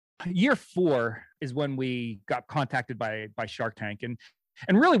year 4 is when we got contacted by Shark Tank, and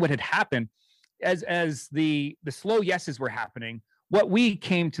really what had happened as the slow yeses were happening. What we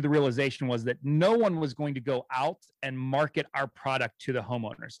came to the realization was that no one was going to go out and market our product to the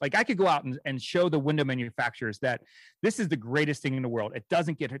homeowners. Like, I could go out and show the window manufacturers that this is the greatest thing in the world. It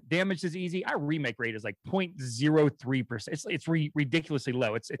doesn't get damaged as easy. Our remake rate is like 0.03%. It's ridiculously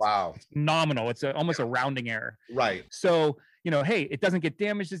low. It's wow. It's nominal. It's almost a rounding error. Right. So, hey, it doesn't get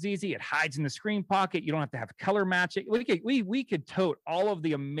damaged as easy. It hides in the screen pocket. You don't have to have color matching. We could tote all of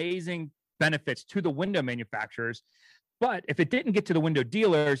the amazing benefits to the window manufacturers. But if it didn't get to the window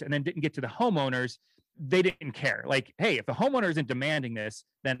dealers and then didn't get to the homeowners, they didn't care. Like, hey, if the homeowner isn't demanding this,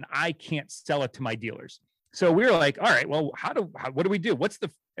 then I can't sell it to my dealers. So we were like, all right, well, what do we do?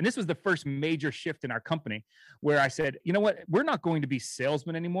 And this was the first major shift in our company where I said, you know what? We're not going to be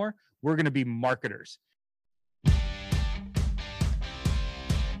salesmen anymore. We're going to be marketers.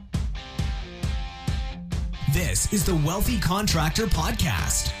 This is the Wealthy Contractor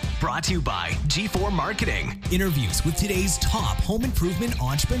Podcast, brought to you by G4 Marketing. Interviews with today's top home improvement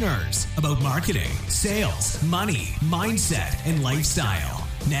entrepreneurs about marketing, sales, money, mindset, and lifestyle.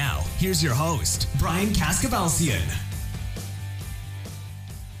 Now, here's your host, Brian Kaskavalciyan.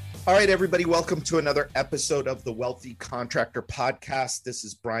 All right, everybody, welcome to another episode of the Wealthy Contractor Podcast. This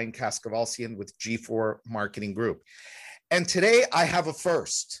is Brian Kaskavalciyan with G4 Marketing Group. And today I have a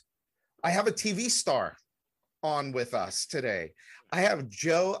first. I have a TV star on with us today. I have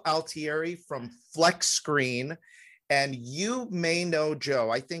Joe Altieri from Flex Screen, and you may know Joe.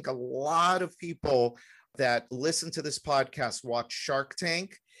 I think a lot of people that listen to this podcast watch Shark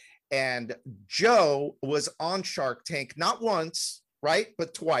Tank, and Joe was on Shark Tank not once, right,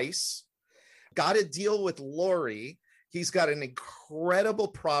 but twice. Got a deal with Lori. He's got an incredible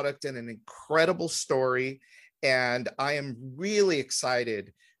product and an incredible story, and I am really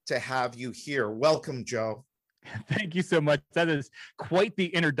excited to have you here. Welcome, Joe. Thank you so much. That is quite the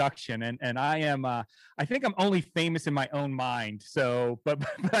introduction. And I am, I think I'm only famous in my own mind. So, but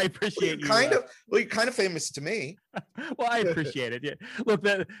I appreciate you. You're kind of famous to me. Well, I appreciate it. Yeah. Look,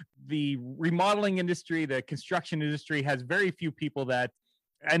 the remodeling industry, the construction industry has very few people that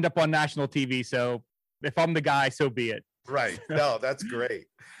end up on national TV. So if I'm the guy, so be it. Right. No, that's great.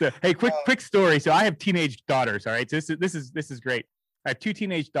 So, hey, quick story. So I have teenage daughters. All right. So this is great. I have 2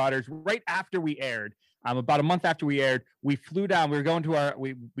 teenage daughters. Right after we aired, about a month after we aired, we flew down. We were going to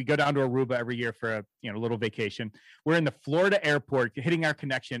we go down to Aruba every year for a little vacation. We're in the Florida airport, hitting our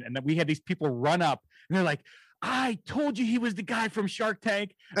connection, and then we had these people run up, and they're like, "I told you he was the guy from Shark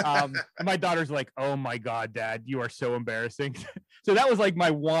Tank." And my daughter's like, "Oh my God, Dad, you are so embarrassing." So that was like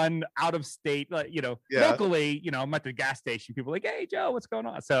my one out of state, locally, I'm at the gas station. People are like, "Hey, Joe, what's going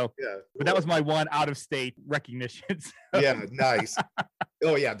on?" So, yeah, but that was my one out of state recognition. So. Yeah, nice.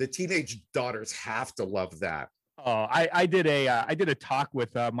 Oh yeah, the teenage daughters have to love that. Oh, I did a talk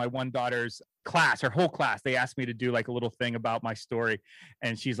with my one daughter's class, her whole class. They asked me to do like a little thing about my story,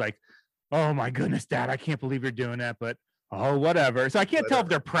 and she's like, "Oh my goodness, Dad, I can't believe you're doing that," but whatever. So I can't tell if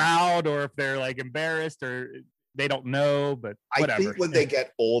they're proud or if they're like embarrassed or they don't know, but whatever. I think when they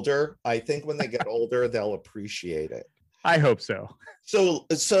get older, they'll appreciate it. I hope so. So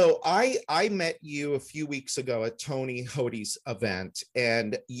I met you a few weeks ago at Tony Hody's event,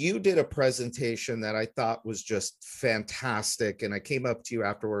 and you did a presentation that I thought was just fantastic. And I came up to you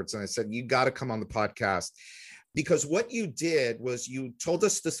afterwards and I said, "You got to come on the podcast." Because what you did was you told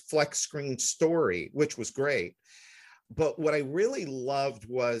us this Flex Screen story, which was great. But what I really loved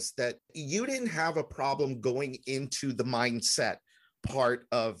was that you didn't have a problem going into the mindset part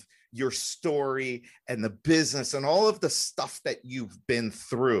of your story and the business and all of the stuff that you've been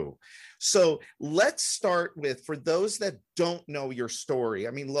through. So let's start with, for those that don't know your story.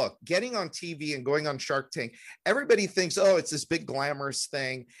 I mean, look, getting on TV and going on Shark Tank, everybody thinks, oh, it's this big glamorous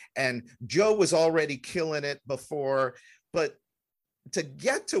thing. And Joe was already killing it before, but to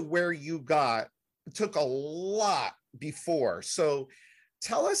get to where you got, it took a lot before. So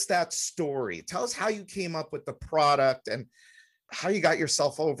tell us that story. Tell us how you came up with the product and how you got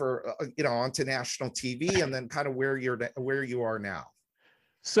yourself over, onto national TV, and then kind of where you are now.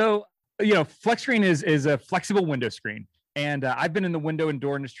 So, Flex Screen is a flexible window screen. And I've been in the window and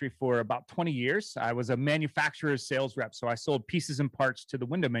door industry for about 20 years. I was a manufacturer's sales rep. So I sold pieces and parts to the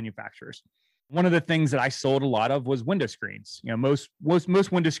window manufacturers. One of the things that I sold a lot of was window screens. Most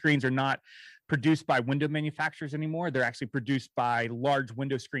window screens are not produced by window manufacturers anymore. They're actually produced by large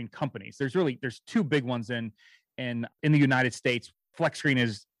window screen companies. There's 2 big ones in the United States. Flex Screen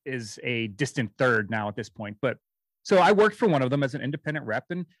is a distant third now at this point. But so I worked for one of them as an independent rep,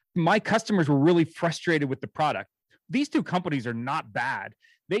 and my customers were really frustrated with the product. These 2 companies are not bad.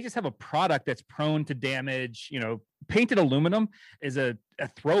 they just have a product that's prone to damage. Painted aluminum is a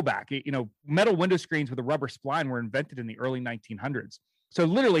throwback. Metal window screens with a rubber spline were invented in the early 1900s. So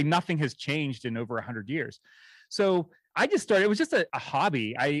literally nothing has changed in over 100 years. So I just started, it was just a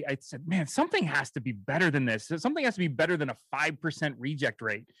hobby. I said, man, something has to be better than this. Something has to be better than a 5% reject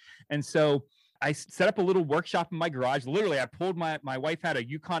rate. And so I set up a little workshop in my garage. Literally, I pulled my wife had a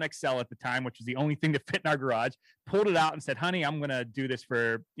Yukon XL at the time, which was the only thing that fit in our garage, pulled it out and said, honey, I'm going to do this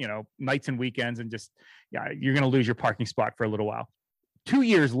for, nights and weekends, and just, you're going to lose your parking spot for a little while. 2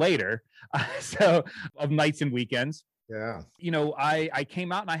 years later, of nights and weekends, I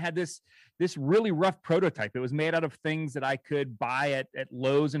came out and I had this really rough prototype. It was made out of things that I could buy at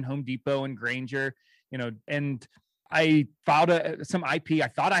Lowe's and Home Depot and Grainger, and I filed some IP. I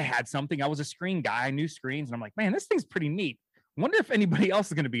thought I had something. I was a screen guy. I knew screens. And I'm like, man, this thing's pretty neat. I wonder if anybody else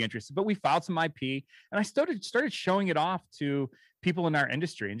is going to be interested. But we filed some IP, and I started showing it off to people in our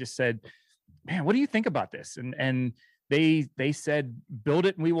industry and just said, man, what do you think about this? And they said, build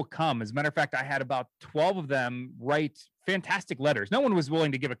it and we will come. As a matter of fact, I had about 12 of them write fantastic letters. No one was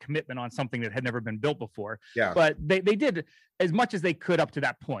willing to give a commitment on something that had never been built before. Yeah. But they did as much as they could up to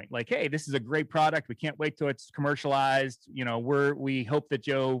that point. Like, hey, this is a great product. We can't wait till it's commercialized. We hope that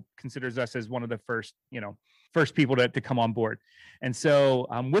Joe considers us as one of the first people to come on board. And so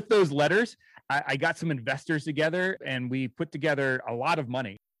with those letters, I got some investors together, and we put together a lot of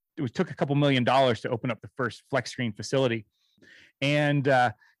money. It took a couple $1 million to open up the first flex screen facility, and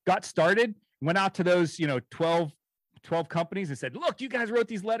got started, went out to those, 12 companies and said, look, you guys wrote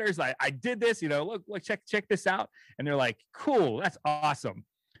these letters. I did this, look, check this out. And they're like, cool. That's awesome.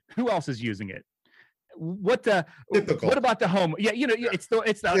 Who else is using it? What about the home? Yeah. It's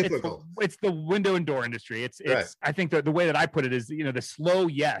the window and door industry. It's right. I think the way that I put it is, the slow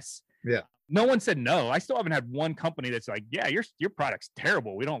yes. Yeah. No one said no. I still haven't had one company that's like, yeah, your product's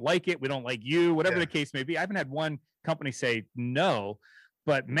terrible. We don't like it. We don't like you, whatever the case may be. I haven't had one company say no,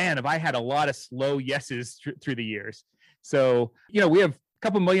 but man, have I had a lot of slow yeses through the years. So, we have a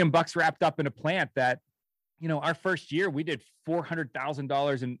couple $1 million wrapped up in a plant that, our first year we did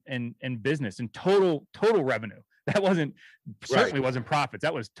 $400,000 in business and total revenue. That certainly wasn't profits.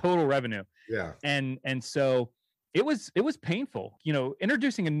 That was total revenue. Yeah. And so it was painful.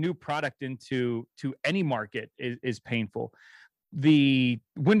 Introducing a new product into any market is painful. The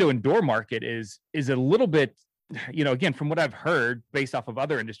window and door market is a little bit, again, from what I've heard based off of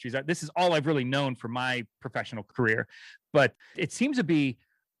other industries, this is all I've really known for my professional career, but it seems to be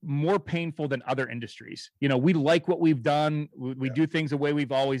more painful than other industries. We like what we've done. We do things the way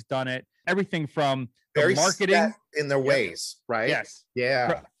we've always done it. Everything from very marketing in their ways, right? Yes.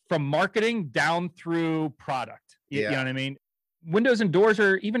 Yeah. From marketing down through product. You know what I mean? Windows and doors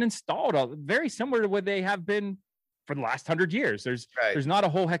are even installed very similar to what they have been for the last 100 years. There's not a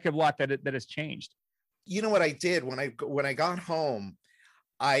whole heck of a lot that has changed. You know what I did when I got home,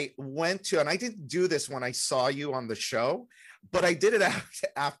 I went to, and I didn't do this when I saw you on the show, but I did it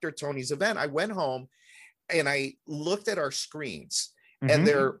after Tony's event. I went home and I looked at our screens. And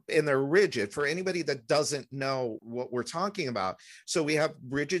they're rigid. For anybody that doesn't know what we're talking about, so we have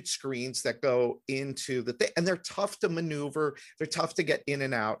rigid screens that go into the thing, and they're tough to maneuver. They're tough to get in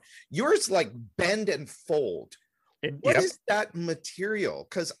and out. Yours like bend and fold. What is that material?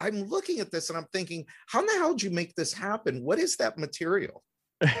 Because I'm looking at this and I'm thinking, how in the hell did you make this happen? What is that material?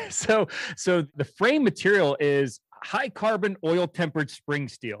 So the frame material is high carbon oil tempered spring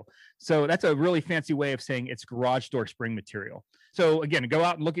steel. So that's a really fancy way of saying it's garage door spring material. So again, go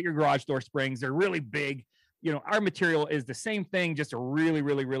out and look at your garage door springs. They're really big. Our material is the same thing, just a really,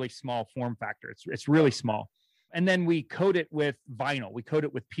 really, really small form factor. It's really small. And then we coat it with vinyl. We coat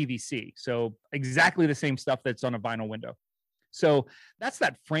it with PVC. So exactly the same stuff that's on a vinyl window. So that's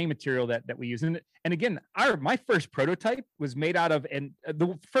that frame material that we use. And again, my first prototype was made out of, and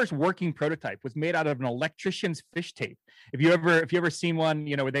the first working prototype was made out of an electrician's fish tape. If you ever seen one,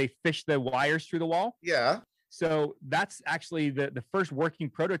 where they fish the wires through the wall. Yeah. So that's actually the first working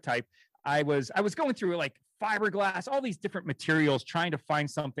prototype. I was going through like fiberglass, all these different materials, trying to find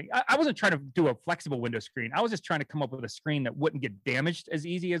something. I wasn't trying to do a flexible window screen. I was just trying to come up with a screen that wouldn't get damaged as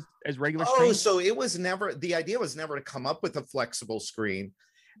easy as regular screens. So the idea was never to come up with a flexible screen.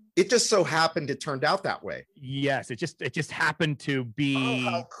 It just so happened it turned out that way. Yes, it just happened to be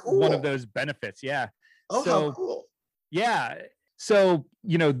one of those benefits. Yeah. Oh, how cool. Yeah. So,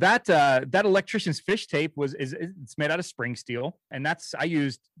 that electrician's fish tape it's made out of spring steel. And I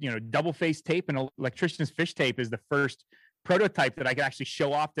used, double face tape, and electrician's fish tape is the first prototype that I could actually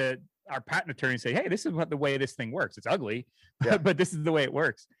show off to our patent attorney and say, hey, this is the way this thing works. It's ugly, but this is the way it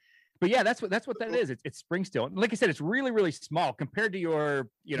works. but yeah, that's what that is. It's spring steel. And like I said, it's really, really small compared to your,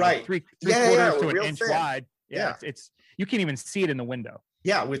 Right. three quarters to an real inch thin. wide. Yeah. It's you can't even see it in the window.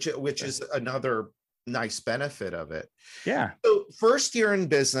 Yeah, which is another nice benefit of it. Yeah. So first year in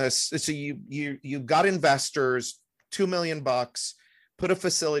business, so you got investors, $2 million, put a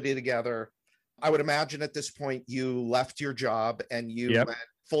facility together. I would imagine at this point you left your job and you went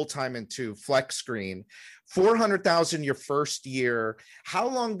full-time into flex screen. 400,000 your first year. How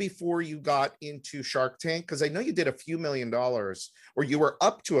long before you got into Shark Tank? Because I know you did a few $1 million, or you were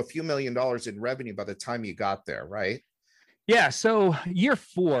up to a few $1 million in revenue by the time you got there, right? Yeah. So year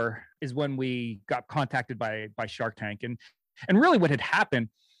 4 is when we got contacted by Shark Tank, and really what had happened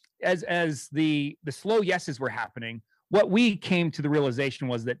as the slow yeses were happening. What we came to the realization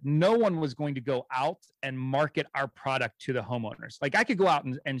was that no one was going to go out and market our product to the homeowners. Like I could go out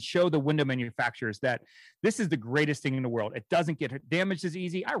and show the window manufacturers that this is the greatest thing in the world. It doesn't get damaged as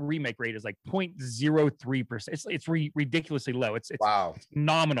easy. Our remake rate is like 0.03%. It's ridiculously low. It's wow,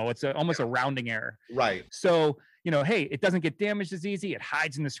 nominal. It's almost a rounding error. Right. So, hey, it doesn't get damaged as easy. It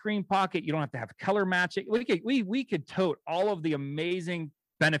hides in the screen pocket. You don't have to have color matching. We could tote all of the amazing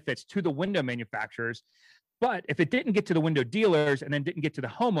benefits to the window manufacturers. But if it didn't get to the window dealers and then didn't get to the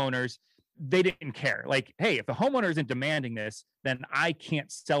homeowners, they didn't care. Like, hey, if the homeowner isn't demanding this, then I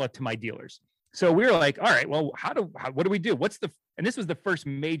can't sell it to my dealers. So we were like, all right, well, what do we do? And this was the first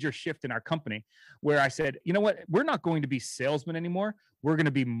major shift in our company where I said, you know what? We're not going to be salesmen anymore. We're going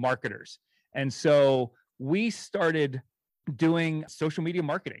to be marketers. And so we started doing social media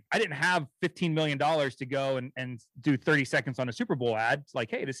marketing. I didn't have $15 million to go and do 30 seconds on a Super Bowl ad. It's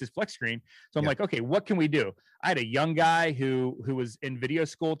like, hey, this is flex screen. So I'm like, okay, what can we do? I had a young guy who was in video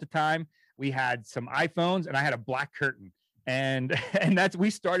school at the time. We had some iPhones and I had a black curtain. And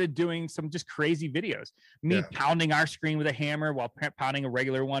we started doing some just crazy videos. Me pounding our screen with a hammer while pounding a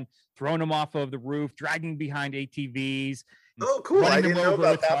regular one, throwing them off of the roof, dragging behind ATVs. Oh, cool. I didn't know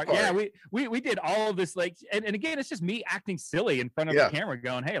about that part. Yeah, we did all of this, like, and again, it's just me acting silly in front of the camera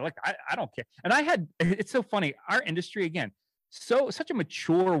going, hey, look, I don't care. And it's so funny. Our industry, again, such a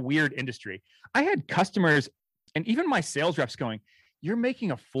mature, weird industry. I had customers and even my sales reps going, you're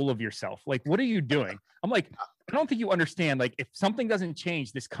making a fool of yourself. Like, what are you doing? I'm like, I don't think you understand. Like, if something doesn't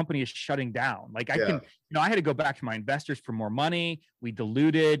change, this company is shutting down. Like I can, I had to go back to my investors for more money. We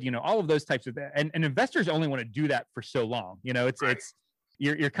diluted, all of those types of that. And investors only want to do that for so long. It's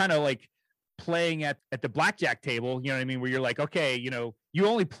you're kind of like playing at the blackjack table, you know what I mean? Where you're like, okay, you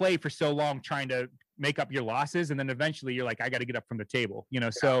only play for so long trying to make up your losses. And then eventually you're like, I got to get up from the table,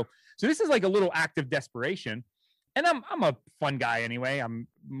 So this is like a little act of desperation. And I'm a fun guy anyway.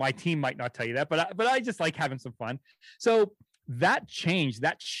 My team might not tell you that, but I just like having some fun. So that change,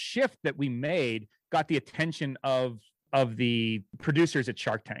 that shift that we made got the attention of the producers at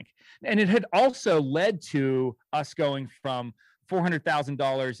Shark Tank. And it had also led to us going from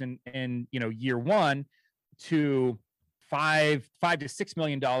 $400,000 in year 1 to $5 to $6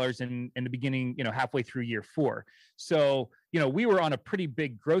 million in the beginning, halfway through year 4. So, we were on a pretty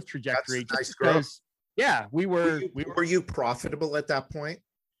big growth trajectory. That's nice growth. Yeah, we were. Were you profitable at that point?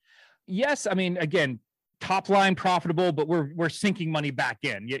 Yes, I mean, again, top line profitable, but we're sinking money back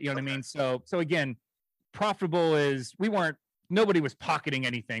in. You know what I mean? So again, profitable is nobody was pocketing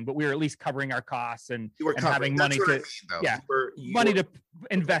anything, but we were at least covering our costs and having money to money to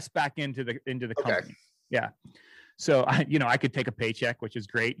invest back into the company. Yeah. So I could take a paycheck, which is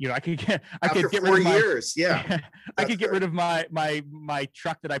great. I could get rid of 4 years. Yeah. I could get rid of my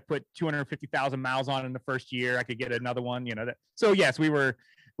truck that I put 250,000 miles on in the first year. I could get another one, So yes, we were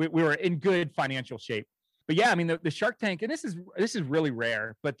in good financial shape. But yeah, I mean, the Shark Tank, and this is really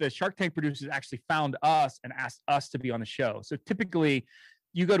rare, but the Shark Tank producers actually found us and asked us to be on the show. So typically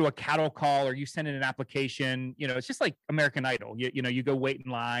you go to a cattle call or you send in an application, it's just like American Idol. You go wait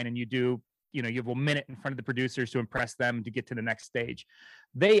in line and you do, you have a minute in front of the producers to impress them to get to the next stage.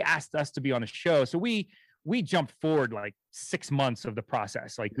 They asked us to be on the show. So we jumped forward like 6 months of the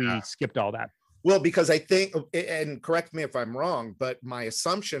process. Like we skipped all that. Well, because I think, and correct me if I'm wrong, but my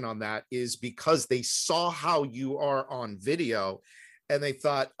assumption on that is because they saw how you are on video and they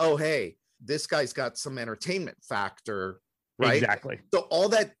thought, oh, hey, this guy's got some entertainment factor, right? Exactly. So all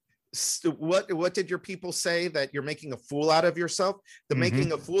that, what did your people say, that you're making a fool out of yourself? The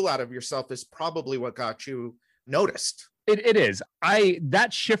making a fool out of yourself is probably what got you noticed. It is.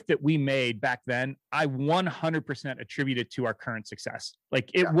 That shift that we made back then, I 100% attributed to our current success. Like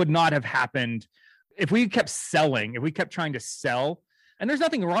it would not have happened if we kept selling, if we kept trying to sell. And there's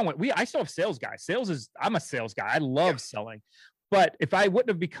nothing wrong with I still have sales guys. I'm a sales guy. I love selling. But if I wouldn't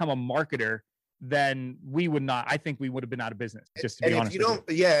have become a marketer, then we would not, I think we would have been out of business, just to be And honest if you with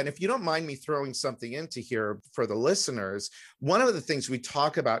don't, yeah, and if you don't mind me throwing something into here for the listeners, one of the things we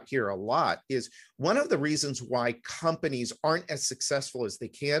talk about here a lot is one of the reasons why companies aren't as successful as they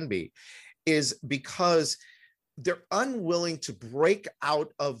can be is because they're unwilling to break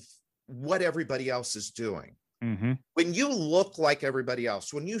out of what everybody else is doing. Mm-hmm. When you look like everybody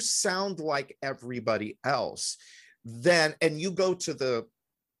else, when you sound like everybody else, then, and you go to the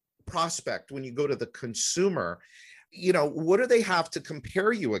prospect, when you go to the consumer, you know, what do they have to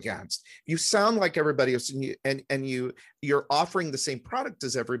compare you against? You sound like everybody else, and you're offering the same product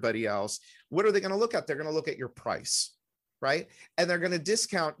as everybody else. What are they going to look at? They're going to look at your price, right? And they're going to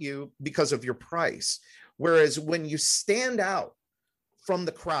discount you because of your price. Whereas when you stand out from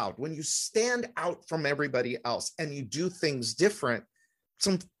the crowd, when you stand out from everybody else and you do things different,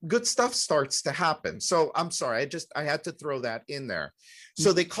 some good stuff starts to happen. So I'm sorry, I had to throw that in there.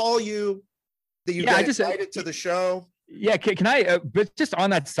 So they call you, that you get invited to the show. Yeah, can I, but just on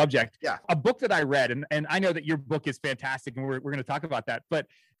that subject, yeah, a book that I read, and I know that your book is fantastic, and we're going to talk about that, but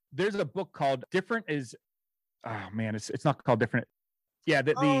there's a book called Different is, oh man, it's not called Different. Yeah,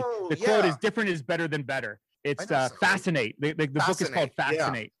 the quote is different is better than better. It's Fascinate. The book is called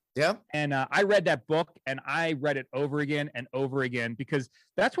Fascinate. Yeah. And I read that book, and I read it over again and over again, because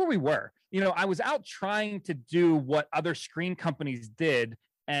that's where we were. You know, I was out trying to do what other screen companies did,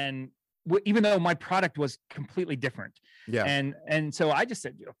 and even though my product was completely different. Yeah. And so I just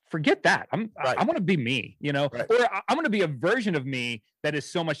said, forget that. I want to be me, you know, or I'm going to be a version of me that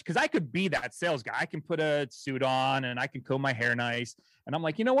is so much, because I could be that sales guy. I can put a suit on and I can comb my hair nice. And I'm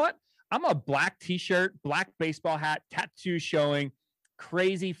like, you know what? I'm a black t-shirt, black baseball hat, tattoo showing,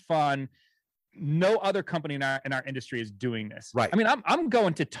 crazy fun. No other company in our industry is doing this. Right. I mean, I'm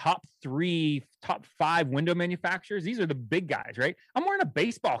going to top 5 window manufacturers. These are the big guys, right? I'm wearing a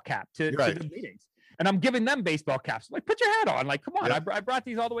baseball cap to the meetings, and I'm giving them baseball caps. Like, put your hat on. Like, come on, I brought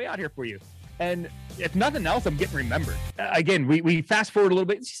these all the way out here for you. And if nothing else, I'm getting remembered. Again, we fast forward a little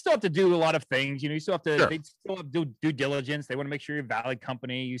bit. You still have to do a lot of things. You know, you still have to, they still have to do due diligence. They want to make sure you're a valid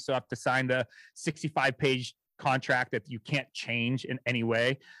company. You still have to sign the 65-page contract that you can't change in any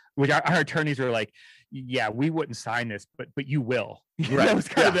way, which our attorneys were like, yeah, we wouldn't sign this, but you will. Right. That was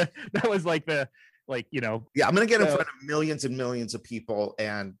kind of that was like the, you know. Yeah, I'm going to get in front of millions and millions of people.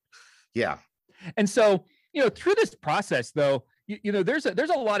 And yeah. And so, you know, through this process, though, you know, there's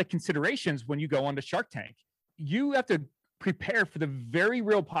a lot of considerations when you go onto Shark Tank. You have to prepare for the very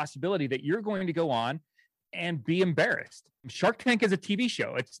real possibility that you're going to go on and be embarrassed. Shark Tank is a TV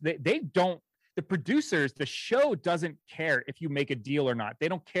show. They don't, the producers, the show doesn't care if you make a deal or not. They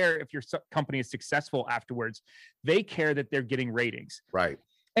don't care if your company is successful afterwards. They care that they're getting ratings. Right.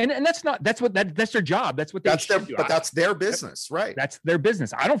 And that's their job. That's what but that's their business. Right. That's their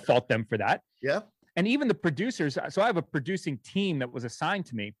business. I don't fault them for that. Yeah. And even the producers, so I have a producing team that was assigned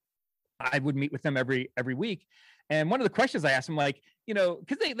to me. I would meet with them every week. And one of the questions I asked them, like, you know,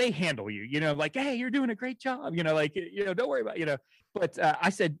 because they handle you, you know, like, hey, you're doing a great job, you know, like, you know, don't worry about, you know. But I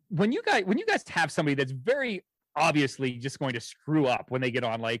said, when you guys have somebody that's very obviously just going to screw up when they get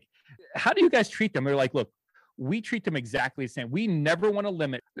on, like, how do you guys treat them? They're like, look, we treat them exactly the same. We never want to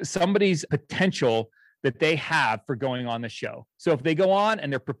limit somebody's potential that they have for going on the show. So if they go on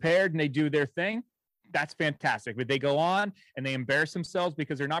and they're prepared and they do their thing, that's fantastic. But they go on and they embarrass themselves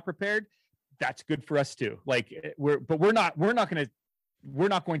because they're not prepared, that's good for us too. Like we're not going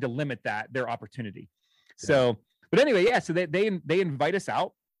to limit their opportunity. So, but anyway, yeah. So they invite us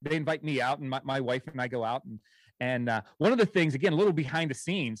out. They invite me out, and my wife and I go out, and one of the things, again, a little behind the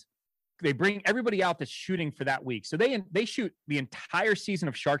scenes, they bring everybody out that's shooting for that week. So they shoot the entire season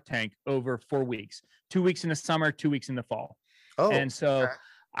of Shark Tank over 4 weeks, 2 weeks in the summer, 2 weeks in the fall. Oh, and so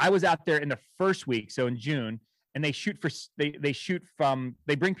I was out there in the first week, so in June, and they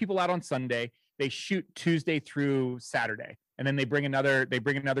bring people out on Sunday. They shoot Tuesday through Saturday, and then they bring another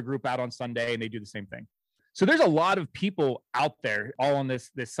group out on Sunday, and they do the same thing. So there's a lot of people out there all on this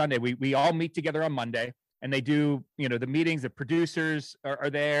Sunday. We all meet together on Monday, and they do, you know, the meetings. The producers are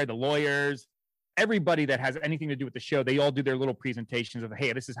there, the lawyers, everybody that has anything to do with the show. They all do their little presentations of,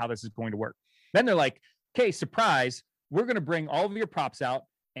 hey, this is how this is going to work. Then they're like, okay, surprise, we're going to bring all of your props out.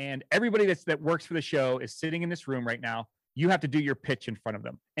 And everybody that works for the show is sitting in this room right now. You have to do your pitch in front of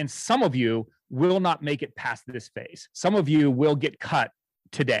them. And some of you will not make it past this phase. Some of you will get cut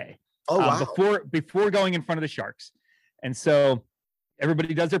today. Oh, wow. Before going in front of the Sharks. And so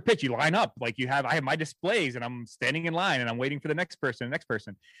everybody does their pitch. You line up, like I have my displays and I'm standing in line and I'm waiting for the next person.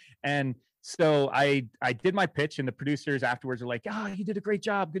 And so I did my pitch, and the producers afterwards are like, "Oh, you did a great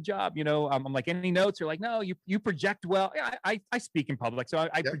job. Good job." I'm like, "Any notes?" They're like, "No, you project well." Yeah, I speak in public, so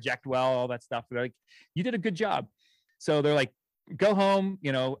I project well, all that stuff. They're like, "You did a good job." So they're like, "Go home,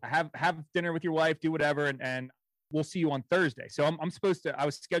 have dinner with your wife, do whatever, and we'll see you on Thursday." So I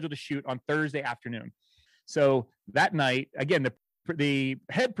was scheduled to shoot on Thursday afternoon. So that night, again, the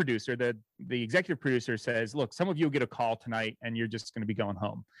head producer, the executive producer says, "Look, some of you will get a call tonight and you're just going to be going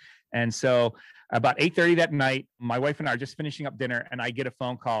home." And so about 8:30 that night, my wife and I are just finishing up dinner, and I get a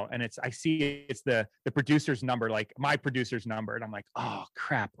phone call, and I see it's the producer's number, like my producer's number. And I'm like, "Oh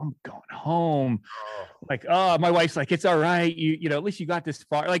crap, I'm going home." Like, oh, my wife's like, "It's all right. You know, at least you got this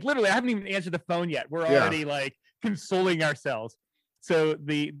far." Like literally, I haven't even answered the phone yet. We're already like consoling ourselves. So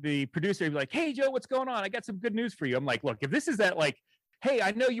the producer would be like, "Hey Joe, what's going on? I got some good news for you." I'm like, "Look, if this is that, like, hey,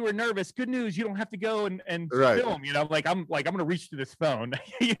 I know you were nervous. Good news. You don't have to go and film, I'm going to reach to this phone,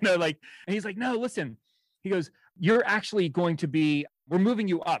 and he's like, "No, listen," he goes, "You're actually going to we're moving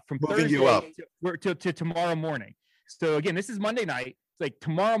you up from Thursday to tomorrow morning." So again, this is Monday night. It's like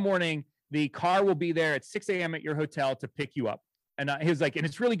tomorrow morning, the car will be there at 6 a.m. at your hotel to pick you up. And he was like, "And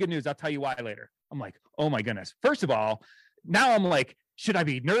it's really good news. I'll tell you why later." I'm like, "Oh my goodness." First of all, now I'm like, should I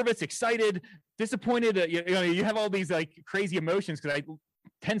be nervous, excited, disappointed? You have all these like crazy emotions, because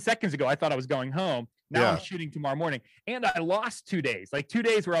 10 seconds ago, I thought I was going home. Now I'm shooting tomorrow morning. And I lost 2 days, like 2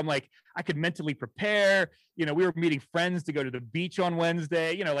 days where I'm like, I could mentally prepare. We were meeting friends to go to the beach on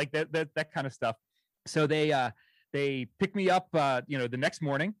Wednesday, like that kind of stuff. So they picked me up, the next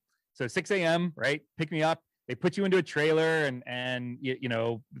morning. So 6 a.m., right? Pick me up. They put you into a trailer, and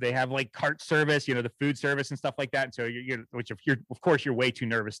they have like cart service, the food service and stuff like that. And so of course you're way too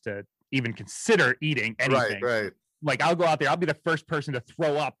nervous to even consider eating anything. Right. Like I'll go out there, I'll be the first person to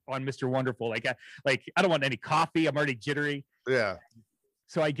throw up on Mr. Wonderful. Like I don't want any coffee. I'm already jittery. Yeah.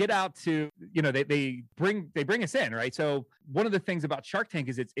 So I get out to, they bring us in, right? So one of the things about Shark Tank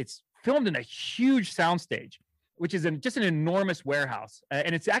is it's filmed in a huge soundstage, which is just an enormous warehouse,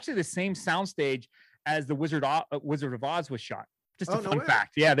 and it's actually the same soundstage as the Wizard of Oz was shot. Just a fun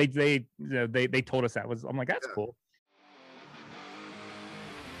fact. Yeah, they told us that. I'm like, that's cool.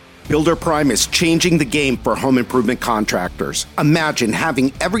 Builder Prime is changing the game for home improvement contractors. Imagine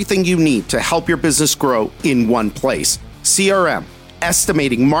having everything you need to help your business grow in one place. CRM,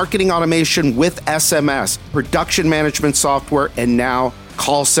 estimating, marketing automation with SMS, production management software, and now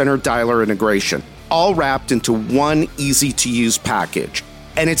call center dialer integration, all wrapped into one easy-to-use package.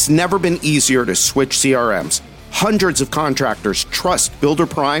 And it's never been easier to switch CRMs. Hundreds of contractors trust Builder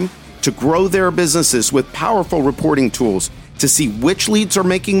Prime to grow their businesses with powerful reporting tools to see which leads are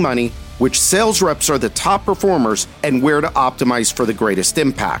making money, which sales reps are the top performers, and where to optimize for the greatest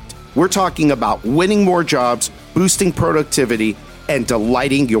impact. We're talking about winning more jobs, boosting productivity, and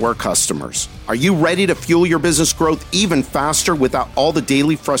delighting your customers. Are you ready to fuel your business growth even faster without all the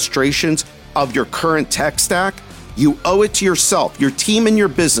daily frustrations of your current tech stack? You owe it to yourself, your team, and your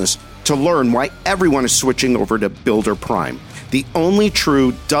business to learn why everyone is switching over to Builder Prime, the only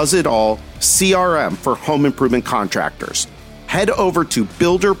true does-it-all CRM for home improvement contractors. Head over to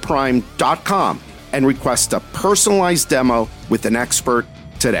builderprime.com and request a personalized demo with an expert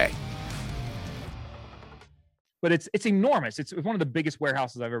today. But it's enormous. It's one of the biggest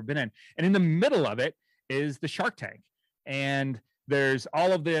warehouses I've ever been in. And in the middle of it is the Shark Tank. And there's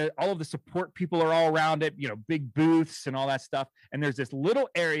all of the support people are all around it, big booths and all that stuff. And there's this little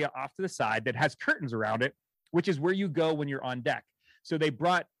area off to the side that has curtains around it, which is where you go when you're on deck. So they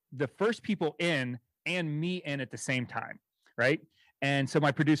brought the first people in and me in at the same time, right? And so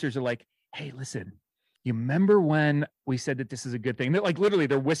my producers are like, "Hey, listen, you remember when we said that this is a good thing?" They're like, literally,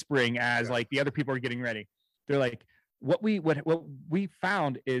 they're whispering as like the other people are getting ready. They're like, what we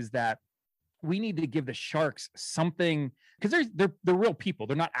found is that we need to give the sharks something, because they're real people.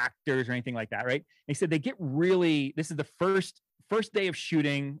 They're not actors or anything like that, right? They said this is the first day of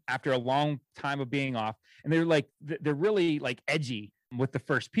shooting after a long time of being off, and they're really like edgy with the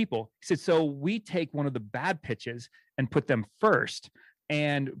first people. He said, so we take one of the bad pitches and put them first,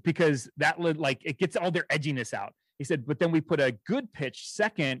 and because that it gets all their edginess out. He said, but then we put a good pitch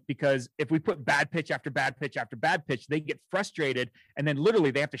second, because if we put bad pitch after bad pitch after bad pitch, they get frustrated, and then literally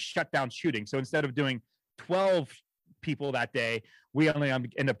they have to shut down shooting. So instead of doing 12 people that day, we only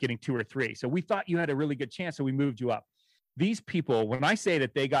end up getting 2 or 3. So we thought you had a really good chance, so we moved you up. These people, when I say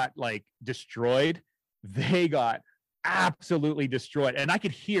that they got destroyed, they got absolutely destroyed. And I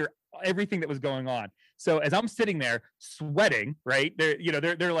could hear everything that was going on. So as I'm sitting there sweating, right?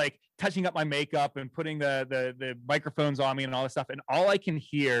 They're like touching up my makeup and putting the microphones on me and all this stuff. And all I can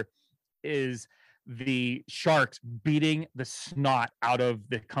hear is the sharks beating the snot out of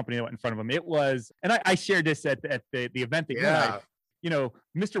the company that went in front of them. It was, and I shared this at the event that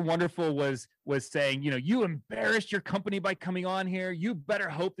Mr. Wonderful was saying, you embarrassed your company by coming on here. You better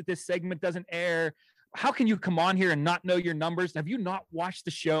hope that this segment doesn't air. How can you come on here and not know your numbers? Have you not watched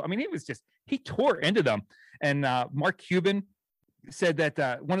the show? I mean, he tore into them. And Mark Cuban said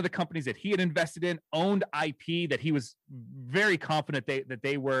that one of the companies that he had invested in owned IP that he was very confident that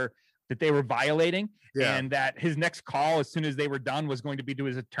they were violating, and that his next call, as soon as they were done, was going to be to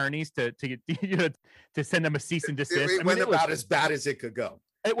his attorneys to send them a cease and desist. It went about as bad as it could go.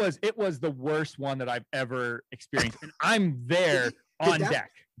 It was the worst one that I've ever experienced, and I'm there on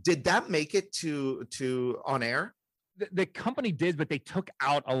deck. Did that make it to on air? The company did, but they took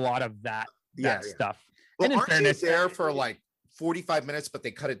out a lot of that stuff. Well, and in aren't fairness, you there for like 45 minutes, but they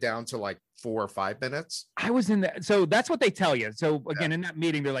cut it down to like 4 or 5 minutes? I was in that. So that's what they tell you. So again, in that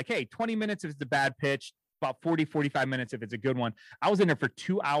meeting, they're like, hey, 20 minutes if it's a bad pitch, about 45 minutes if it's a good one. I was in there for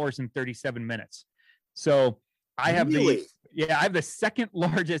 2 hours and 37 minutes. So I have I have the second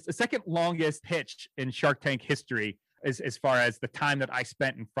longest pitch in Shark Tank history as far as the time that I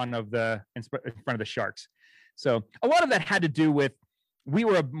spent in front of the sharks. So a lot of that had to do with, we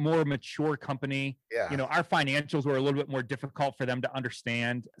were a more mature company. Our financials were a little bit more difficult for them to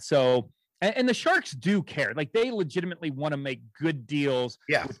understand. So, and the sharks do care. Like, they legitimately want to make good deals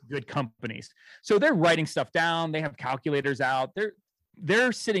with good companies. So they're writing stuff down. They have calculators out.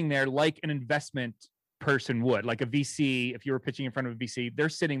 They're sitting there like an investment person would, like a VC. If you were pitching in front of a VC, they're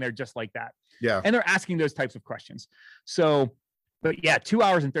sitting there just like that. And they're asking those types of questions. So, but 2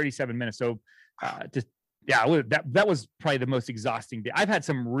 hours and 37 minutes. So that was probably the most exhausting day. I've had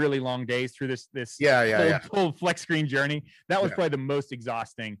some really long days through this full flex screen journey. That was probably the most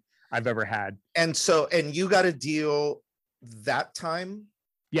exhausting I've ever had. And you got a deal that time?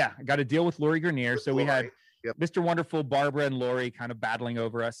 Yeah, I got a deal with Lori Grenier. So we had Mr. Wonderful, Barbara, and Lori kind of battling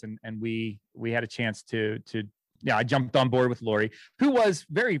over us, and we had a chance to I jumped on board with Lori, who was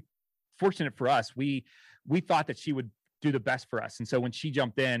very fortunate for us. We thought that she would do the best for us, and so when she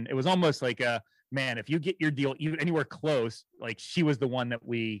jumped in, it was almost like man, if you get your deal even anywhere close, like, she was the one that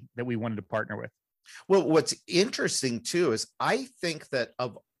we wanted to partner with. Well, what's interesting too is I think that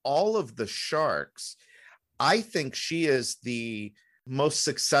of all of the sharks, I think she is the most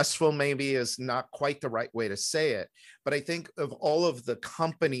successful. Maybe is not quite the right way to say it, but I think of all of the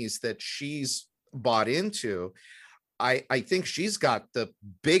companies that she's bought into, I think she's got the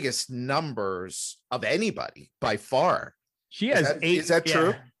biggest numbers of anybody by far. She has 8. Is that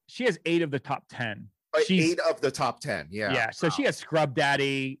true? She has 8 of the top 10. 8 of the top 10. Yeah. Yeah. So she has Scrub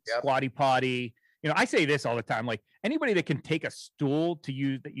Daddy, Squatty Potty. I say this all the time, like, anybody that can take a stool that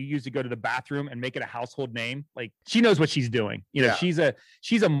you use to go to the bathroom and make it a household name, like, she knows what she's doing. She's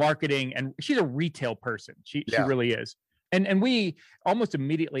a marketing, and she's a retail person. She really is. And we almost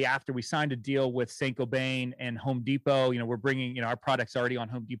immediately after, we signed a deal with Saint Gobain and Home Depot. We're bringing, our product's already on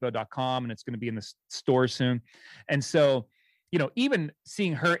homedepot.com, and it's going to be in the store soon. And so, even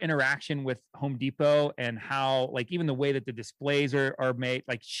seeing her interaction with Home Depot and how, like, even the way that the displays are made,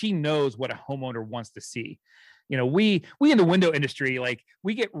 like, she knows what a homeowner wants to see. We in the window industry, like,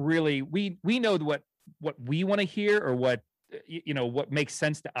 we get really, we know what we want to hear, or what makes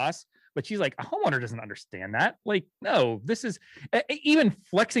sense to us. But she's like, a homeowner doesn't understand that. Like, no, this is even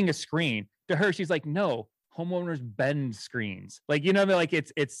flexing a screen to her. She's like, no, homeowners bend screens. Like, like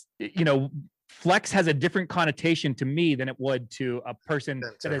it's flex has a different connotation to me than it would to a person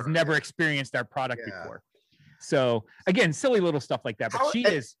that has never experienced our product before. So again, silly little stuff like that, but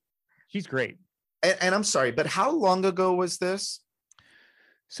she's great. And I'm sorry, but how long ago was this?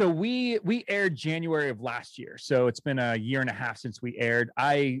 So we aired January of last year. So it's been a year and a half since we aired.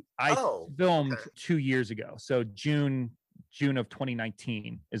 I filmed 2 years ago. So June of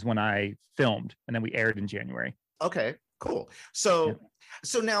 2019 is when I filmed, and then we aired in January. Okay, cool. So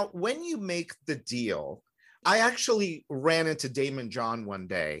now when you make the deal, I actually ran into Damon John one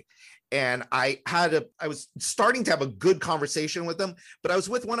day, and I was starting to have a good conversation with him, but I was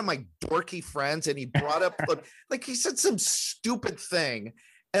with one of my dorky friends, and he brought up like he said some stupid thing,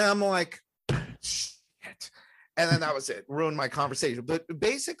 and I'm like, shit. And then that was it, ruined my conversation. But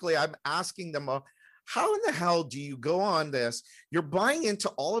basically, I'm asking them, how in the hell do you go on this? You're buying into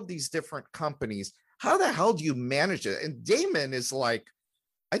all of these different companies. How the hell do you manage it? And Damon is like,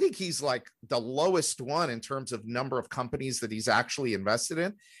 I think he's like the lowest one in terms of number of companies that he's actually invested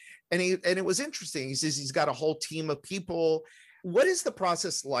in. And it was interesting. He says he's got a whole team of people. What is the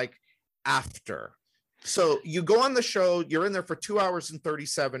process like after? So you go on the show, you're in there for 2 hours and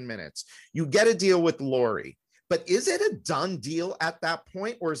 37 minutes. You get a deal with Lori, but is it a done deal at that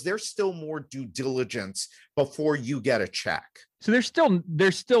point, or is there still more due diligence before you get a check? So there's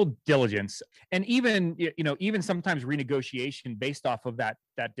still diligence, and even sometimes renegotiation based off of that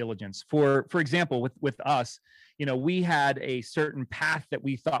diligence. For example, with us, we had a certain path that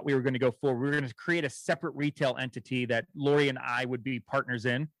we thought we were going to go for. We were going to create a separate retail entity that Lori and I would be partners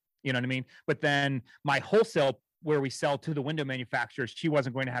in. You know what I mean? But then my wholesale, where we sell to the window manufacturers, she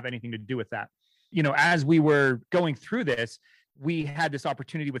wasn't going to have anything to do with that. As we were going through this, we had this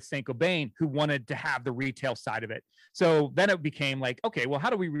opportunity with Saint-Gobain, who wanted to have the retail side of it. So then it became like, okay, well, how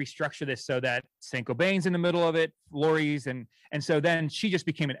do we restructure this so that Saint-Gobain's in the middle of it, Lori's, and so then she just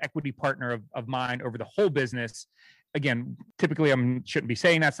became an equity partner of mine over the whole business. Again, typically I shouldn't be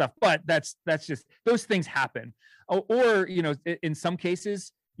saying that stuff, but that's just, those things happen. Or in some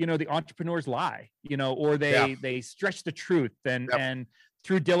cases, the entrepreneurs lie, or they stretch the truth, and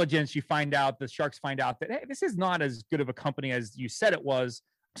through diligence, you find out, the sharks find out that, hey, this is not as good of a company as you said it was.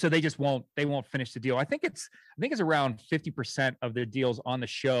 So they just won't finish the deal. I think it's around 50% of the deals on the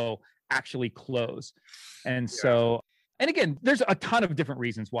show actually close. And so, and again, there's a ton of different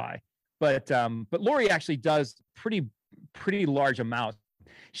reasons why, but Lori actually does pretty large amounts.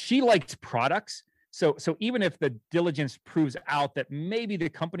 She likes products. So even if the diligence proves out that maybe the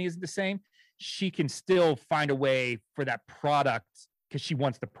company isn't the same, she can still find a way for that product because she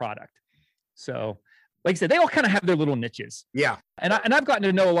wants the product. So like I said, they all kind of have their little niches. Yeah. And I've gotten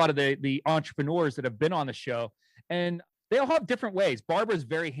to know a lot of the entrepreneurs that have been on the show, and they all have different ways. Barbara's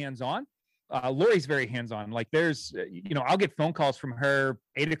very hands-on. Lori's very hands-on. Like there's, I'll get phone calls from her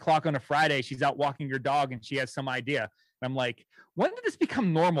 8:00 on a Friday. She's out walking her dog and she has some idea. And I'm like, when did this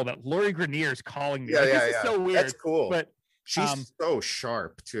become normal that Lori Grenier is calling me? This is so weird. That's cool. But she's so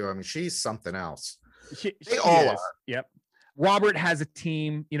sharp too. I mean, she's something else. They all are. Yep. Robert has a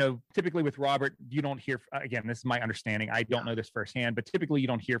team, typically with Robert, you don't hear, again, this is my understanding. I don't know this firsthand, but typically you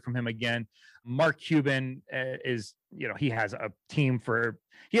don't hear from him again. Mark Cuban is, he has a team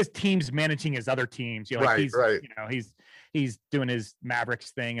he has teams managing his other teams. He's doing his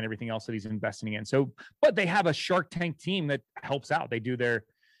Mavericks thing and everything else that he's investing in. So, but they have a Shark Tank team that helps out. They do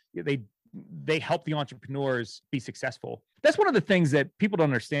they help the entrepreneurs be successful. That's one of the things that people don't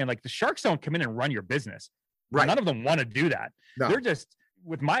understand. Like the sharks don't come in and run your business. Right. None of them want to do that. No. They're just,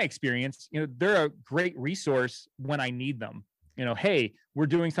 with my experience, they're a great resource when I need them. Hey, we're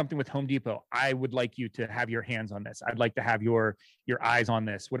doing something with Home Depot. I would like you to have your hands on this. I'd like to have your eyes on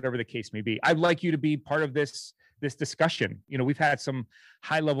this, whatever the case may be. I'd like you to be part of this discussion. We've had some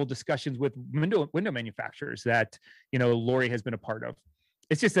high level discussions with window manufacturers that, Lori has been a part of.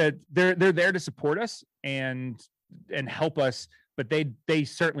 It's just that they're there to support us and help us, but they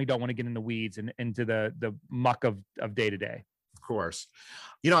certainly don't want to get in the weeds and into the muck of day to day. Of course.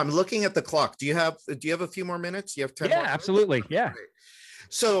 I'm looking at the clock. Do you have a few more minutes? You have 10 more minutes? Absolutely. Yeah. Great.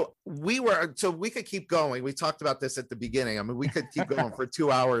 So we could keep going. We talked about this at the beginning. I mean, we could keep going for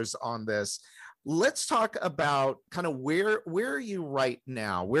 2 hours on this. Let's talk about kind of where are you right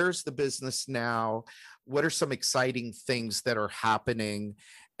now? Where's the business now? What are some exciting things that are happening?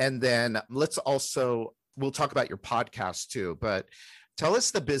 And then we'll talk about your podcast too, but tell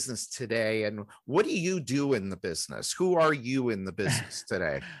us the business today and what do you do in the business? Who are you in the business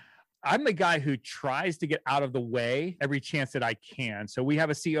today? I'm the guy who tries to get out of the way every chance that I can. So we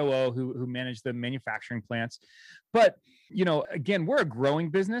have a COO who manages the manufacturing plants, but again, we're a growing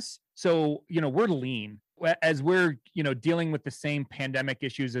business. So, we're lean as we're, dealing with the same pandemic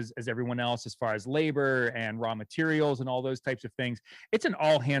issues as everyone else, as far as labor and raw materials and all those types of things. It's an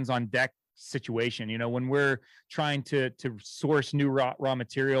all hands on deck situation. When we're trying to source new raw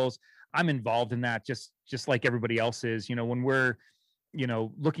materials, I'm involved in that just like everybody else is. When we're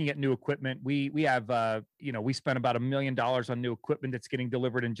looking at new equipment, we have we spent about $1 million on new equipment that's getting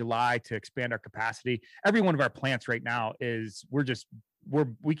delivered in July to expand our capacity. Every one of our plants right now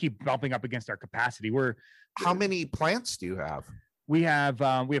we keep bumping up against our capacity. How many plants do you have? We have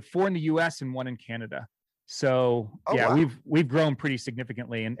 4 in the US and 1 in Canada. So wow. we've grown pretty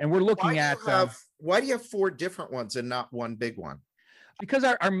significantly, and we're looking at why do you have 4 different ones and not one big one? Because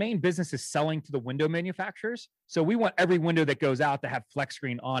our main business is selling to the window manufacturers. So we want every window that goes out to have flex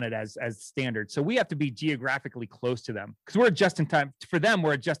screen on it as standard. So we have to be geographically close to them because we're a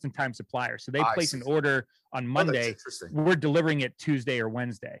just-in-time supplier. So they place an order on Monday. We're delivering it Tuesday or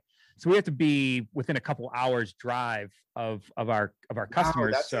Wednesday. So we have to be within a couple hours drive of our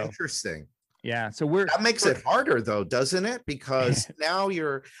customers. Wow, that's interesting. Yeah. So that makes it harder though, doesn't it? Because now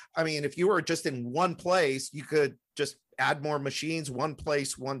if you were just in one place, you could just add more machines, one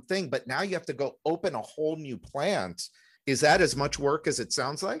place, one thing, but now you have to go open a whole new plant. Is that as much work as it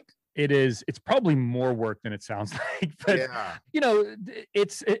sounds like? It is. It's probably more work than it sounds like, but Yeah.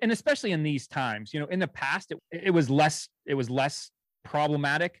 and especially in these times, in the past, it was less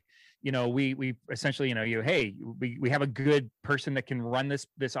problematic. We essentially, hey, we have a good person that can run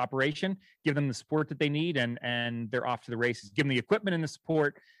this operation, give them the support that they need, and they're off to the races. Give them the equipment and the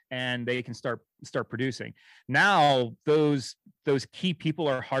support, and they can start producing. Now those key people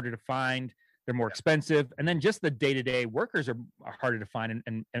are harder to find. They're more expensive, and then just the day-to-day workers are harder to find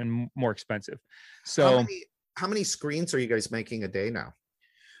and more expensive. So how many screens are you guys making a day now?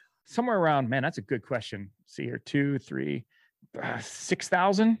 Somewhere around, man, that's a good question. See here, 2, 3,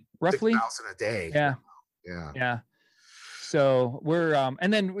 6,000 roughly. 6,000 a day. Yeah. So we're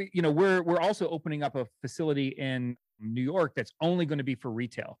and then we're also opening up a facility in New York that's only going to be for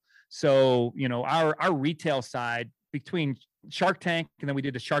retail. So our retail side, between Shark Tank, and then we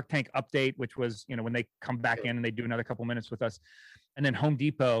did a Shark Tank update, which was when they come back in and they do another couple minutes with us, and then Home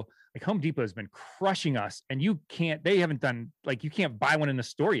Depot. Like Home Depot has been crushing us, and you can't buy one in the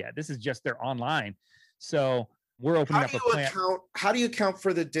store yet. This is just their online. So we're opening up a plant. How do you account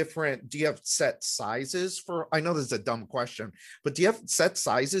for the different? Do you have set sizes for? I know this is a dumb question, but do you have set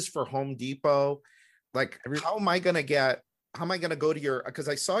sizes for Home Depot? Like, how am I going to go to your? Because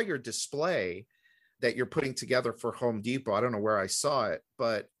I saw your display that you're putting together for Home Depot. I don't know where I saw it,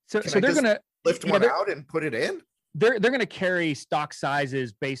 but so they're going to lift one out and put it in. They're going to carry stock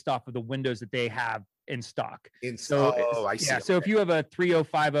sizes based off of the windows that they have in stock. I see. Yeah. So if you have a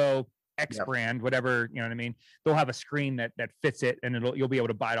 3050 X brand, whatever, you know what I mean, they'll have a screen that fits it, and you'll be able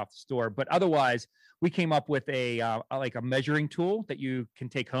to buy it off the store. But otherwise, we came up with a measuring tool that you can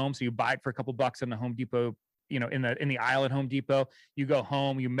take home. So you buy it for a couple bucks on the Home Depot, in the aisle at Home Depot. You go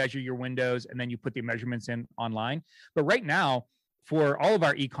home, you measure your windows, and then you put the measurements in online. But right now, for all of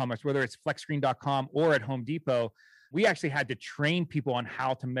our e-commerce, whether it's flexscreen.com or at Home Depot, we actually had to train people on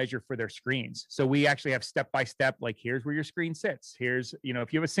how to measure for their screens. So we actually have step-by-step, like, here's where your screen sits. Here's,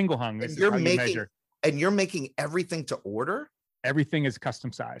 if you have a single hung, this is how you measure. And you're making everything to order? Everything is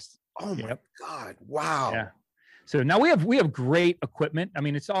custom sized. Oh my God. Wow. Yeah. So now we have great equipment. I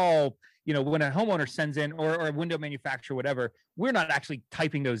mean, it's all, when a homeowner sends in or a window manufacturer, whatever, we're not actually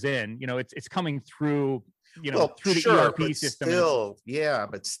typing those in, it's coming through, through the ERP system. But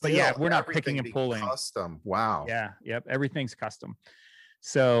yeah, we're not picking and pulling. Custom. Wow. Yeah. Yep. Everything's custom.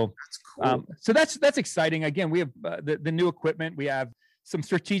 So, that's cool. So that's exciting. Again, we have the new equipment. We have some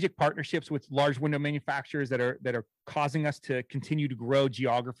strategic partnerships with large window manufacturers that are causing us to continue to grow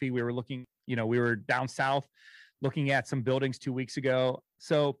geography. We were looking, we were down south looking at some buildings 2 weeks ago.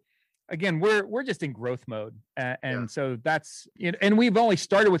 So again, we're just in growth mode. So that's, and we've only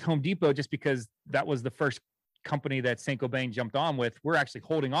started with Home Depot just because that was the first company that Saint-Gobain jumped on with. We're actually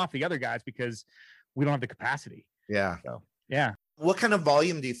holding off the other guys because we don't have the capacity. Yeah. So, yeah. What kind of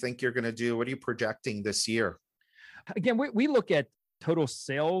volume do you think you're going to do? What are you projecting this year? Again, we look at total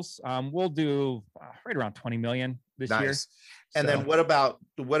sales. We'll do right around 20 million this year. And then what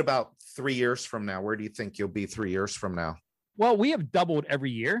about 3 years from now? Where do you think you'll be 3 years from now? Well, we have doubled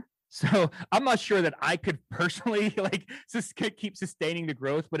every year. So I'm not sure that I could personally just keep sustaining the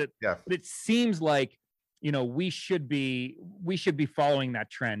growth, but it seems like, we should be following that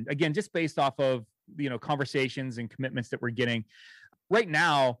trend again, just based off of, conversations and commitments that we're getting right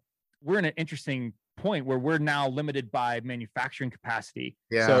now. We're in an interesting point where we're now limited by manufacturing capacity.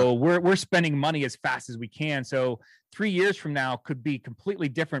 Yeah. So we're spending money as fast as we can. So 3 years from now could be completely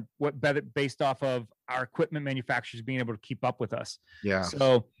different based off of our equipment manufacturers being able to keep up with us. Yeah.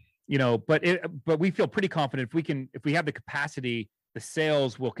 So, but we feel pretty confident if we have the capacity, the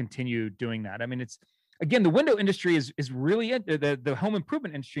sales will continue doing that. I mean, again, the window industry is really, the home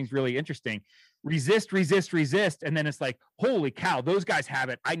improvement industry is really interesting. Resist. And then it's like, holy cow, those guys have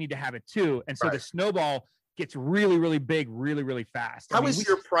it. I need to have it too. And so the snowball gets really, really big, really, really fast. How is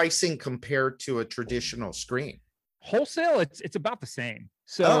your pricing compared to a traditional screen? Wholesale, it's about the same.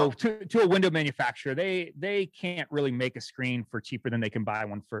 So to a window manufacturer, they can't really make a screen for cheaper than they can buy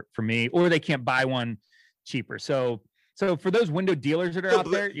one for me, or they can't buy one cheaper. So for those window dealers that are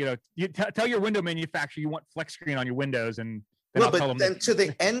out there, you tell your window manufacturer you want flex screen on your windows, and then to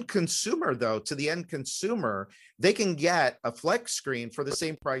the end consumer, they can get a flex screen for the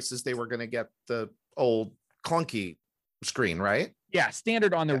same price as they were going to get the old clunky screen, right? Yeah,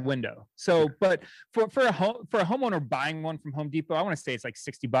 standard on their window. So, but for a homeowner buying one from Home Depot, I want to say it's like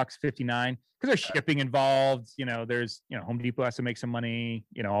 $60, $59, because there's shipping involved. There's Home Depot has to make some money.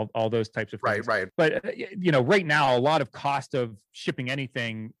 All those types of things. Right. But right now, a lot of cost of shipping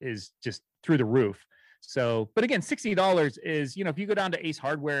anything is just through the roof. So, but again, $60 is, if you go down to Ace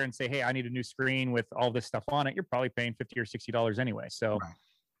Hardware and say, hey, I need a new screen with all this stuff on it, you're probably paying $50 or $60 anyway. So, Right.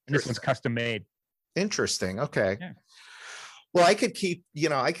 and this one's custom made. Interesting. Okay. Yeah. Well, I could keep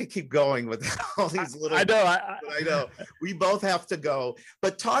going with all these little. I know. I know. We both have to go,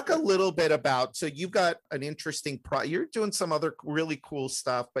 but talk a little bit about. So you've got an interesting you're doing some other really cool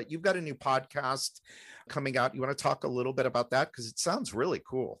stuff, but you've got a new podcast coming out. You want to talk a little bit about that because it sounds really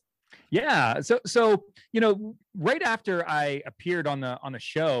cool. Yeah. So right after I appeared on the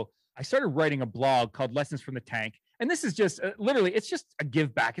show, I started writing a blog called Lessons from the Tank, and this is just literally, it's just a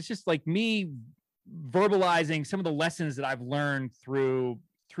give back. It's just like me verbalizing some of the lessons that I've learned through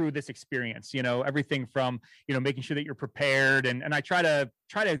this experience, everything from, making sure that you're prepared. And I try to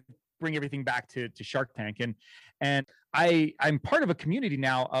bring everything back to Shark Tank. And I'm part of a community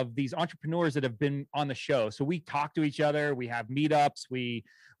now of these entrepreneurs that have been on the show. So we talk to each other, we have meetups,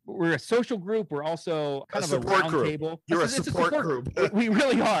 we're a social group. We're also kind of a round table. You're a support group. We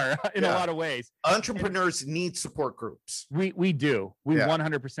really are in a lot of ways. Entrepreneurs need support groups. We do. We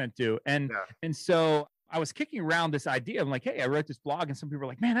 100% do. And so I was kicking around this idea. I'm like, hey, I wrote this blog, and some people are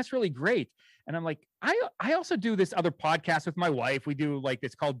like, man, that's really great. And I'm like, I also do this other podcast with my wife. We do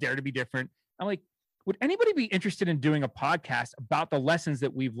it's called Dare to Be Different. I'm like, would anybody be interested in doing a podcast about the lessons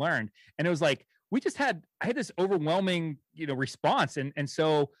that we've learned? And it was like, I had this overwhelming, response. And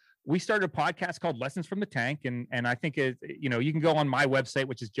so we started a podcast called Lessons from the Tank. And I think you can go on my website,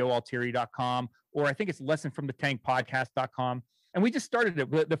 which is joealtieri.com, or I think it's lessonfromthetankpodcast.com. And we just started it.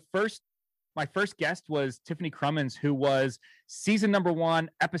 My first guest was Tiffany Crummins, who was season number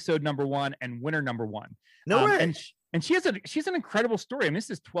 1, episode number 1, and winner number 1. No way. And she's an incredible story. I mean, this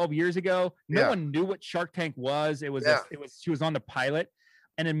is 12 years ago. No one knew what Shark Tank was. It was she was on the pilot.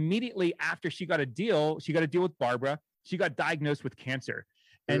 And immediately after she got a deal with Barbara. She got diagnosed with cancer.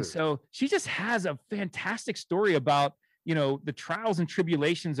 And so she just has a fantastic story about, the trials and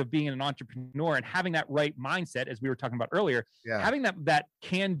tribulations of being an entrepreneur and having that right mindset, as we were talking about earlier, having that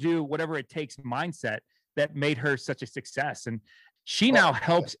can do whatever it takes mindset that made her such a success. And she now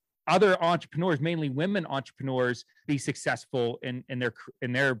helps other entrepreneurs, mainly women entrepreneurs, be successful in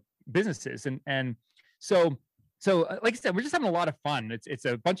their businesses. And so like I said, we're just having a lot of fun. It's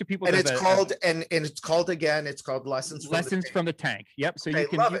a bunch of people. And it's called Lessons from the Tank. Yep. So you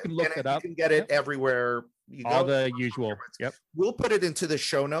can look it up. You can get it everywhere. All the usual. Yep. We'll put it into the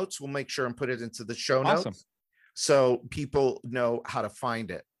show notes. We'll make sure and put it into the show notes so people know how to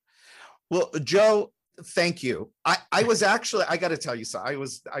find it. Well, Joe, thank you. I was actually, I got to tell you, so I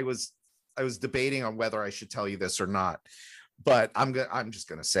was debating on whether I should tell you this or not. But I'm just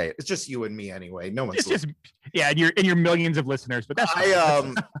gonna say it. It's just you and me anyway. No one's just and your millions of listeners. But that's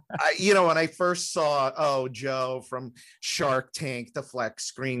when I first saw Joe from Shark Tank, the flex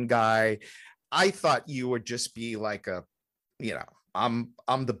screen guy, I thought you would just be like I'm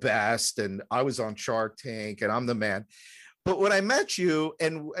the best, and I was on Shark Tank, and I'm the man. But when I met you,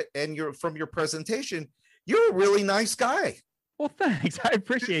 and you're from your presentation, you're a really nice guy. Well, thanks. I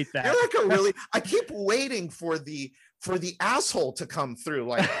appreciate that. You're like I keep waiting for the asshole to come through.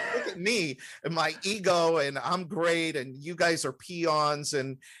 Like, look at me and my ego, and I'm great, and you guys are peons,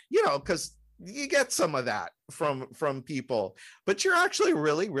 and because you get some of that from people, but you're actually a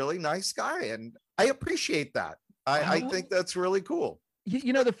really, really nice guy, and I appreciate that. I think that's really cool.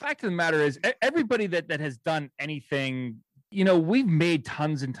 The fact of the matter is, everybody that has done anything, we've made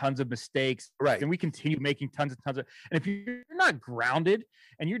tons and tons of mistakes, right? And we continue making tons and tons of. And if you're not grounded,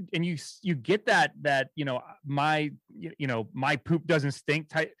 and you get that my poop doesn't stink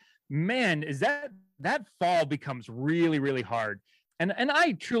type, man, is that fall becomes really, really hard. And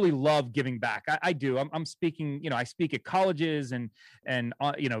I truly love giving back. I do. I'm speaking. I speak at colleges and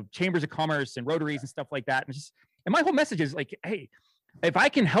chambers of commerce and rotaries and stuff like that. And my whole message is like, hey, if I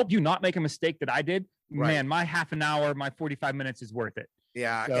can help you not make a mistake that I did, man, my half an hour, my 45 minutes is worth it.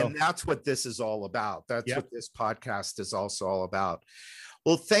 Yeah. So, and that's what this is all about. That's what this podcast is also all about.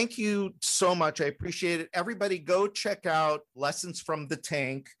 Well, thank you so much. I appreciate it. Everybody go check out Lessons from the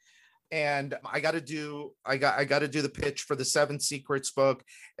Tank. And I got to do the pitch for the 7 Secrets book.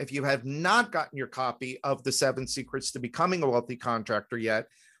 If you have not gotten your copy of the 7 Secrets to Becoming a Wealthy Contractor yet,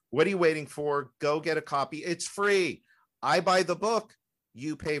 what are you waiting for? Go get a copy. It's free. I buy the book.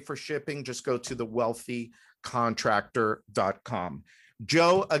 You pay for shipping. Just go to thewealthycontractor.com.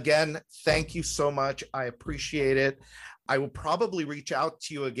 Joe, again, thank you so much. I appreciate it. I will probably reach out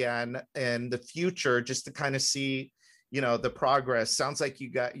to you again in the future just to kind of see, the progress. Sounds like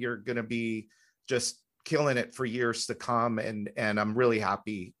you're going to be just killing it for years to come. And I'm really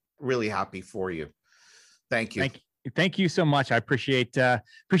happy for you. Thank you. Thank you so much. I appreciate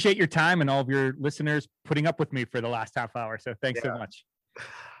your time and all of your listeners putting up with me for the last half hour. So thanks so much.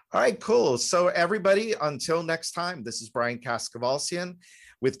 All right, cool. So everybody, until next time, this is Brian Kaskavalcian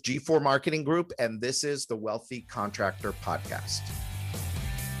with G4 Marketing Group, and this is the Wealthy Contractor Podcast.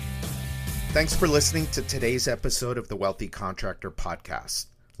 Thanks for listening to today's episode of the Wealthy Contractor Podcast.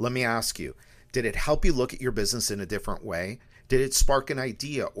 Let me ask you, did it help you look at your business in a different way? Did it spark an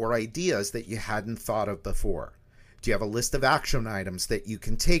idea or ideas that you hadn't thought of before? Do you have a list of action items that you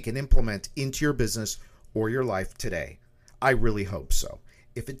can take and implement into your business or your life today? I really hope so.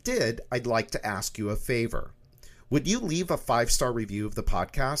 If it did, I'd like to ask you a favor. Would you leave a 5-star review of the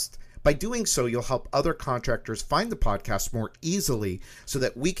podcast? By doing so, you'll help other contractors find the podcast more easily so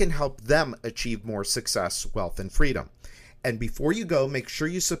that we can help them achieve more success, wealth, and freedom. And before you go, make sure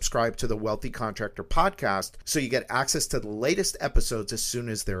you subscribe to the Wealthy Contractor Podcast so you get access to the latest episodes as soon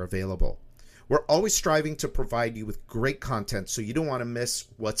as they're available. We're always striving to provide you with great content so you don't want to miss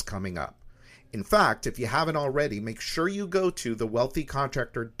what's coming up. In fact, if you haven't already, make sure you go to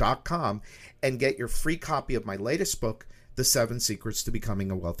thewealthycontractor.com and get your free copy of my latest book, The 7 Secrets to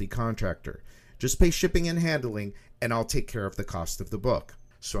Becoming a Wealthy Contractor. Just pay shipping and handling, and I'll take care of the cost of the book.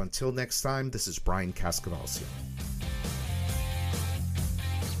 So until next time, this is Brian Kaskavalcian.